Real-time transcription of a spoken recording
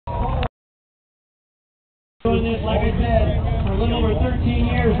Doing this, like I said, for a little over 13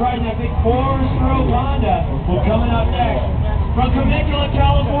 years, riding that big 4-stroke Honda. Well, coming up next, from Temecula,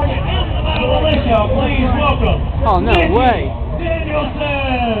 California, and the Metal Militia, please welcome. Oh, no way.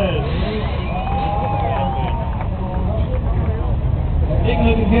 Danielson. Big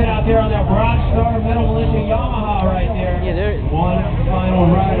looking kid out there on that Rockstar Metal Militia Yamaha right there. Yeah, they're one final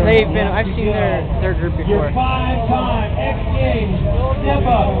rider. I've seen their group before. Your 5-time X Games step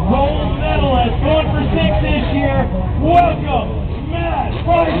up gold medalist, going for 6 this year. Welcome, Matt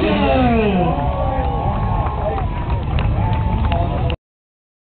Watchin.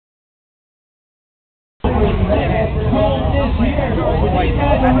 These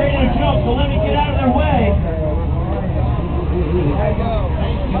guys are ready to jump, so let me get out of their way.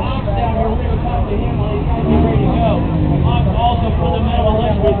 Bob's down here, we're going to talk to him while these guys get ready to go. Bob's also for the Metal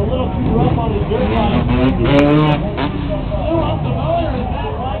Militia, was a little too rough on his dirt bike. Blew up the motor as that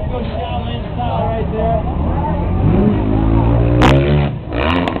bike goes Shaolin style right there.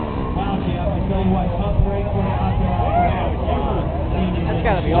 Wow, Jeff, I tell you what, tough break for you out there. That's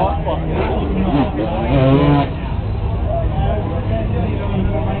got to be awful.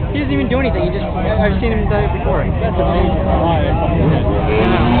 He doesn't even do anything. I've seen him do it before. That's amazing.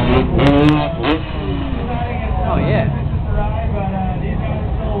 Oh yeah.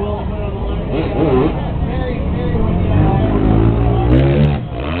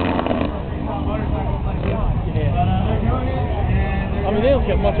 I mean, they don't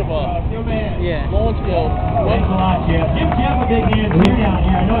get much of a launch skill. Thanks a lot, Jeff. Give Jeff a big hand here down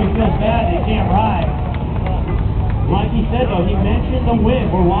here. I know he feels bad that he can't ride. Like he said, though, he mentioned the wind.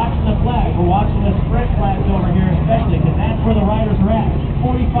 We're watching the flag. We're watching the sprint flags over here, especially, because that's where the riders are at.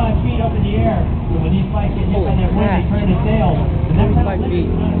 45 feet up in the air. So when these bikes get hit by that wind, they turn to sail. And that's kind of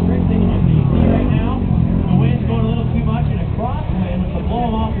trick thing. You see right now, the wind's going a little too much in a crosswind, which will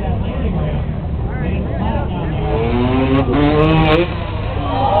blow them off that landing ramp. Laying flat down there.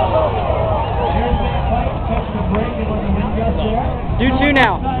 Here's that bike catching a break and when the wind gusts there. Do two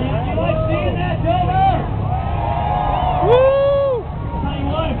now. You like seeing that, Dover? Woo! I'll tell you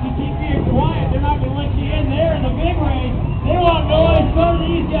what, if you keep being quiet, they're not going to let you in there in the big race. They want noise, so do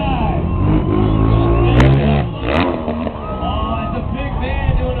these guys. Oh, it's a big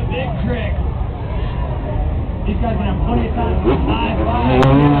band doing a big trick. These guys are going to have plenty of time to high five.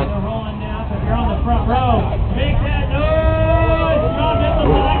 They're rolling now, so if you're on the front row, make that noise. John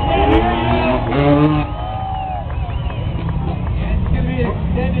Nichols, I can't hear you. It's going to be an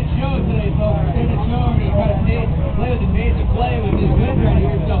extended show today, folks. Extended show. We're going to try to play with the pace of play with this wind right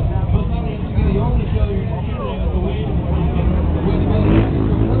here. So most likely it's going to be the only show you're going to see today with the wind.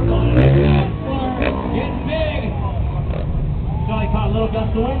 Getting big. So I caught a little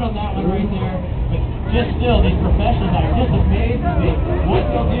gust of wind on that one right there. But just still, these professionals are just amazed to me what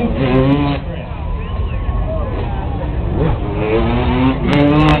they'll do for the sprint.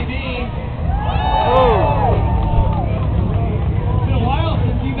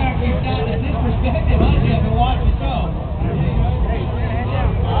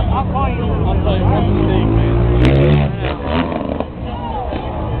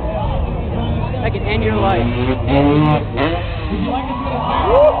 That can end your life.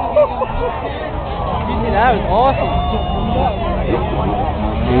 Yeah, that was awesome.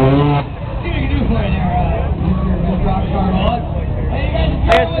 See what you can do for you there, Mr. Rockstar Mullet. Hey, you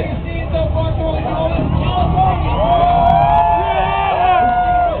guys, what you're seeing so far for California.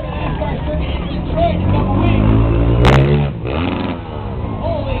 Nascar Sprint in Detroit in a couple weeks.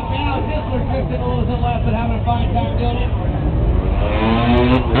 Holy cow, Disler drifting a little to the left, but having a fine time doing it.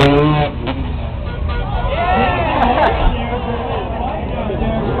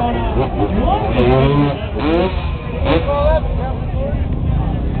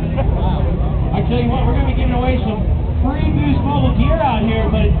 I tell you what, we're going to be giving away some free Boost Mobile gear out here,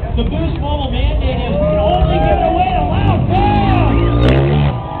 but the Boost Mobile mandate is we can only give it away to Loud Town!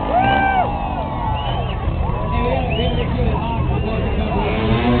 Hey, we got to give it hot for those that come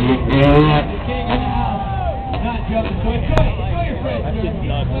here. The king of the house. Not jumping, so enjoy your friends.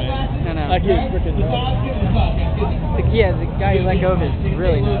 No. I can't freaking know. Yeah, the guy who let go of it is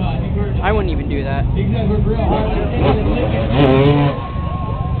really nuts. I wouldn't even do that. These guys work real hard. Just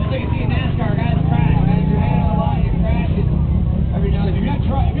like you see in NASCAR, guys crash. Man, if you're hanging on the line, you're crashing. Every now and then. If you're not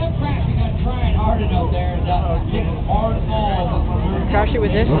crashing, you're not trying hard enough there. And take hard falls. Crash it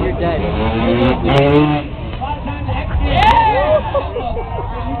with this, and you're dead. 5 times the X. Yeah!